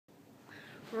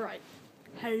Right,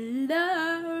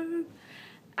 hello,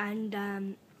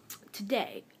 and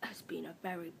today has been a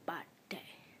very bad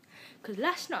day, because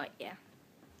last night,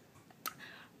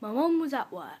 my mum was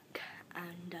at work,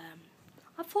 and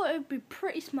I thought it would be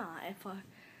pretty smart if I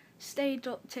stayed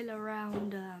up till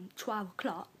around 12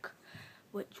 o'clock,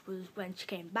 which was when she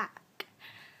came back,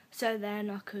 so then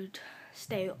I could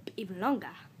stay up even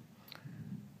longer.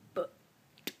 But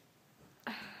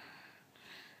I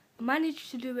managed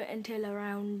to do it until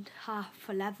around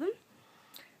 11:30,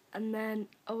 and then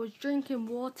I was drinking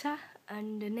water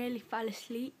and I nearly fell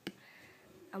asleep,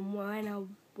 and when I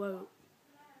woke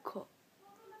up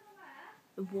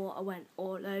the water went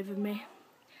all over me,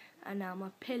 and now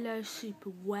my pillow's super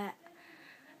wet,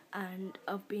 and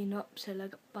I've been up till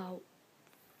like about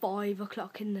 5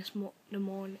 o'clock in this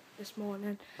morning,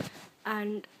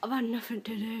 and I've had nothing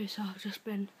to do, so I've just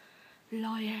been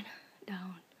lying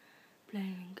down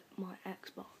playing my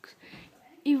Xbox.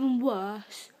 Even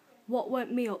worse, what woke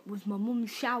me up was my mum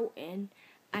shouting,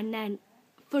 and then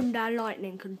thunder and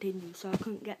lightning continued, so I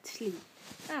couldn't get to sleep.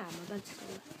 My bed's still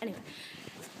there. Anyway,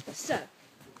 so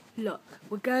look,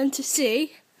 we're going to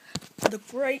see the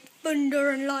great thunder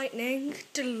and lightning.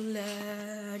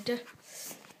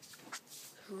 It's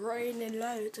raining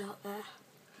loads out there.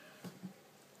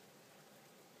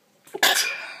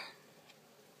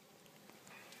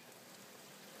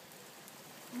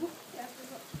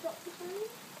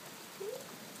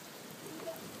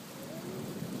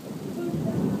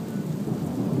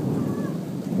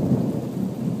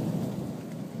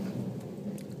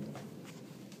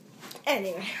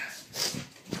 Anyway,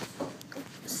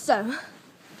 so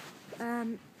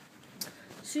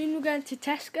soon we're going to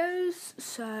Tesco's,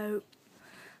 so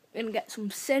I'm gonna get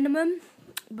some cinnamon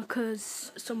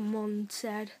because someone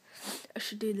said I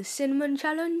should do the cinnamon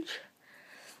challenge.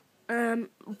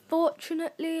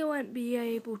 Unfortunately, I won't be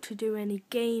able to do any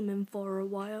gaming for a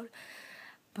while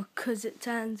because it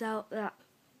turns out that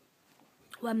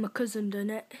when my cousin done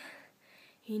it,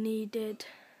 he needed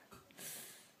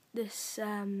this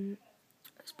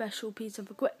special piece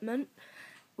of equipment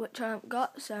which I haven't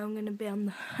got, so I'm going to be on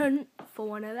the hunt for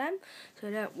one of them, so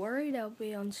don't worry, they'll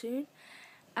be on soon.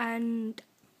 And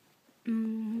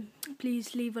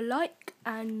please leave a like,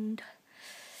 and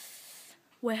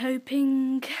we're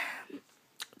hoping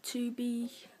to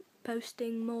be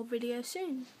posting more videos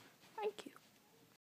soon. Thank you.